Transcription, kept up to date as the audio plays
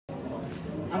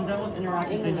I'm done with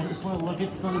interactive things. I just want to look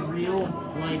at some real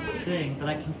life things that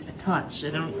I can touch. I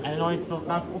know I'm still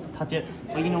not supposed to touch it,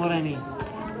 but you know what I mean.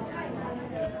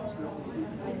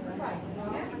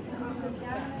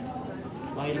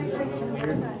 Lighting's a little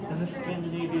weird. There's a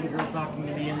Scandinavian girl talking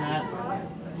to me in that.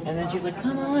 And then she's like,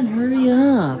 come on, hurry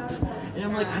up. And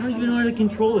I'm like, I don't even know how to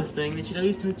control this thing. They should at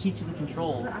least teach you the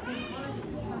controls.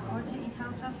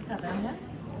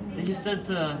 They just said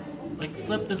to, like,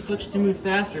 flip the switch to move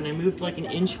faster, and I moved like an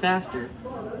inch faster.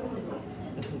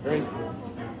 This is very cool.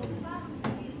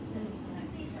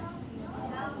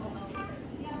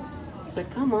 It's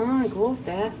like, come on, go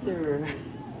faster.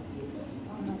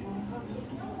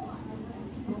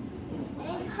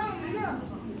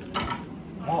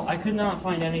 Well, I could not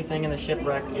find anything in the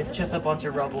shipwreck. It's just a bunch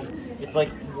of rubble. It's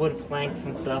like wood planks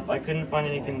and stuff. I couldn't find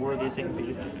anything worthy of taking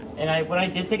pictures. And when I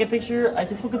did take a picture, I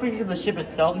just took a picture of the ship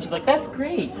itself, and she's like, that's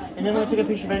great. And then when I took a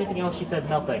picture of anything else, she said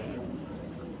nothing.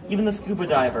 Even the scuba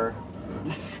diver.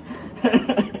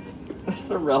 That's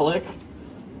a relic.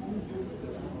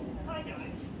 Hi guys,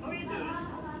 how are you doing?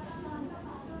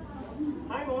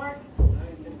 Hi Mark.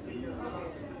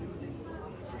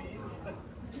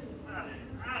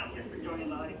 I'm just enjoying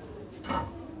life.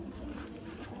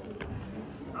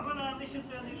 I'm on a mission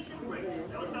to a new shipwreck.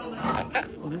 That was found out.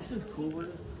 Oh, this is cool. What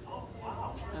is? Oh,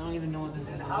 wow. I don't even know what this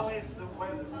is. How is the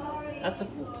weather? That's a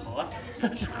cool pot.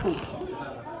 That's a cool pot.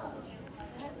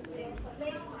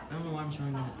 I don't know why I'm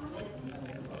showing that.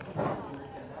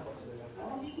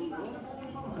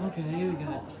 Okay, here we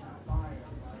got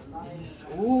this.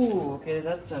 Ooh, okay,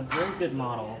 that's a very good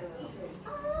model.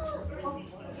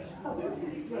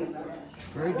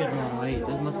 Very good model. Wait,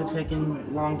 that must have taken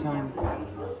a long time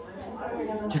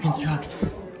to construct.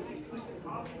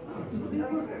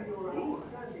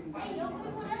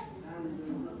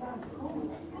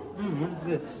 What is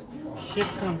this?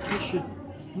 Ships on picture.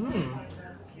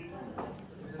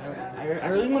 I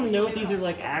really want to know if these are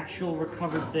like actual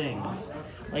recovered things.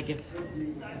 Like if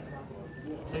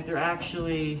they're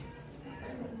actually,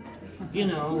 you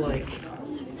know, like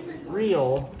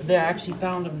real. They actually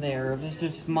found them there. Or if they're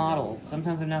just models.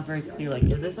 Sometimes they're not very clear. Like,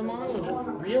 is this a model? Is this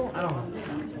real? I don't know.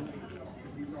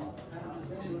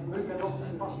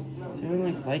 It's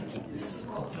really like Vikings.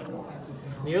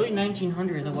 In the early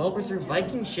 1900s, a well-preserved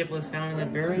Viking ship was found in the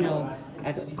burial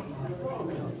at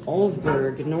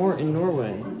Olsberg in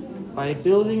Norway. By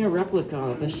building a replica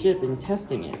of the ship and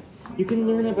testing it, you can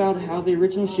learn about how the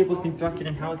original ship was constructed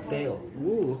and how it sailed.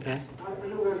 Ooh, okay.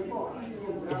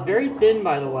 It's very thin,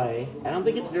 by the way. I don't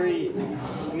think it's very...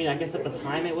 I mean, I guess at the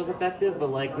time it was effective, but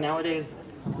like nowadays,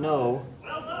 no.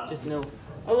 Just no.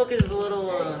 Oh, look, there's a little,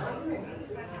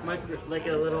 like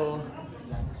a little,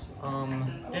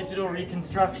 digital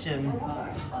reconstruction.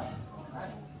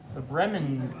 The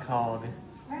Bremen cog.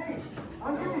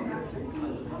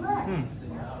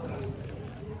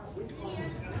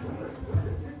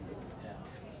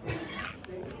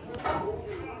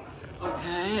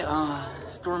 Okay,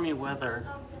 stormy weather.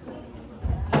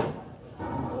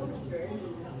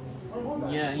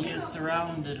 Yeah, he is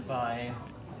surrounded by,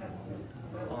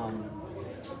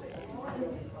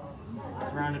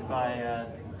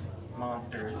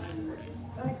 monsters.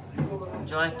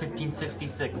 July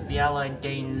 1566, the Allied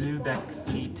Dane Lubeck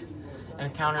fleet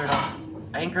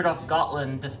anchored off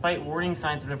Gotland. Despite warning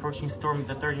signs of an approaching storm with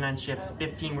the 39 ships,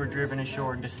 15 were driven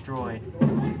ashore and destroyed.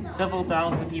 Several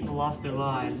thousand people lost their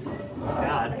lives. Oh,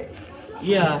 God.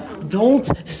 Yeah, don't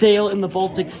sail in the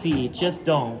Baltic Sea. Just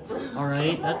don't.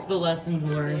 Alright? That's the lesson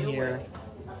learned here.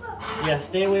 Yeah,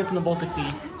 stay away from the Baltic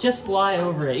Sea. Just fly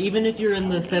over it. Even if you're in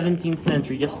the 17th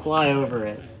century, just fly over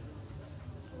it.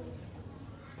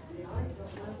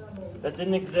 That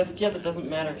didn't exist yet, that doesn't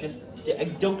matter. Just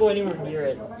don't go anywhere near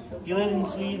it. If you live in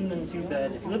Sweden, then too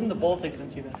bad. If you live in the Baltics, then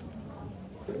too bad.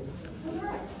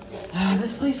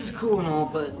 This place is cool and all,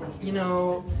 but, you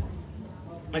know,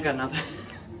 I got nothing.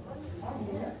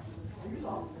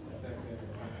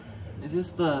 Is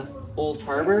this the old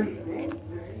harbor?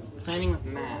 Planning with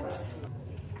maps.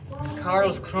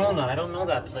 Karlskrona, I don't know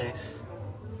that place.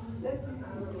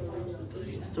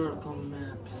 Historical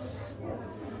maps.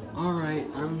 Alright,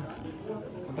 I'm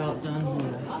about done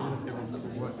here.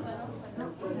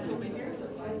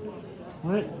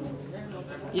 What?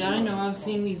 Yeah, I know, I was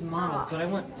seeing these models, but I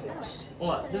went...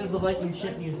 Well, there's the Viking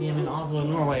Ship Museum in Oslo,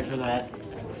 Norway for that.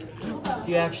 If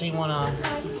you actually want to...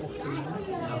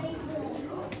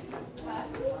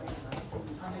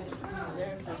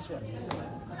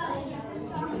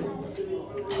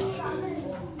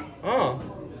 Oh.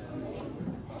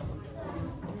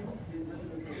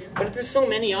 But if there's so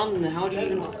many on them, how do you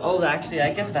even... Oh, actually,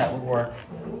 I guess that would work.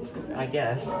 I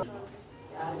guess.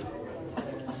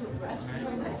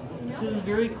 This is a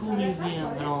very cool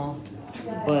museum and all,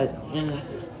 but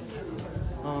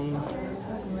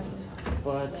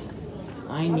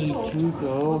I need to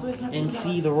go and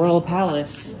see the Royal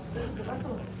Palace.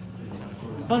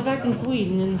 Fun fact, in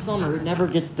Sweden, in the summer, it never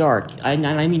gets dark. I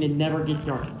mean, it never gets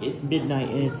dark. It's midnight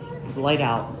and it's light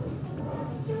out.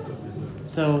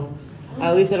 So,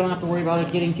 at least I don't have to worry about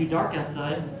it getting too dark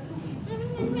outside.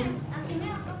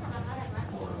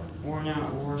 Worn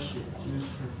out warship used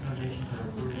for foundation for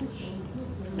a bridge.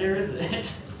 There is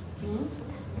it.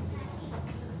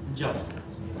 Jump.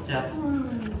 Depth.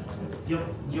 Yup.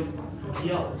 Yup.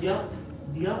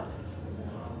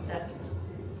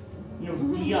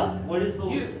 What is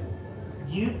those?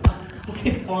 Yup.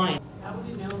 Okay, fine.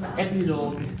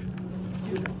 Epilogue.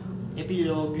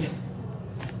 Epilogue.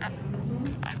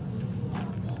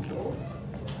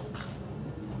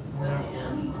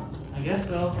 I guess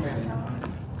so.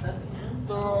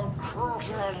 The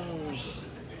curtains.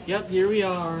 Yep, here we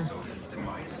are.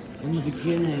 In the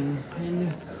beginning.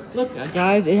 And look,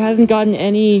 guys, it hasn't gotten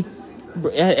any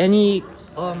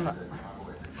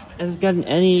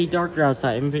darker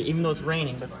outside, even though it's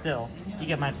raining, but still, you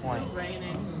get my point.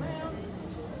 Raining.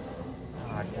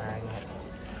 Oh, dang it.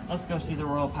 Let's go see the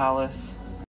Royal Palace.